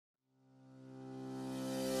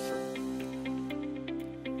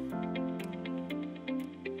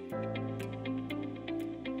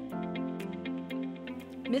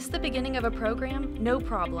Miss the beginning of a program? No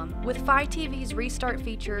problem. With Fi TV's Restart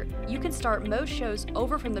feature, you can start most shows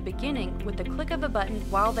over from the beginning with the click of a button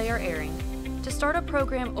while they are airing. To start a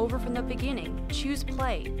program over from the beginning, choose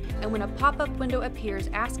Play, and when a pop-up window appears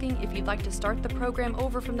asking if you'd like to start the program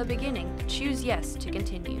over from the beginning, choose Yes to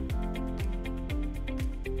continue.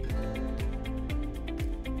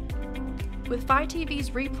 With Fi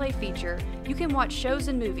TV's Replay feature, you can watch shows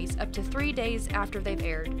and movies up to 3 days after they've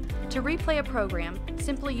aired. To replay a program,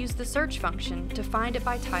 simply use the search function to find it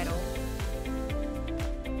by title.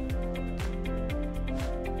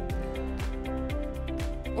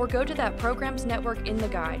 Or go to that program's network in the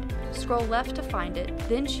guide. Scroll left to find it,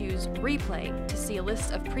 then choose Replay to see a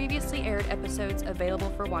list of previously aired episodes available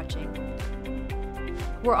for watching.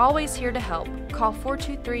 We're always here to help. Call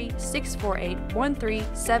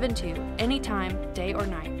 423-648-1372 anytime, day or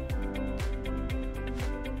night.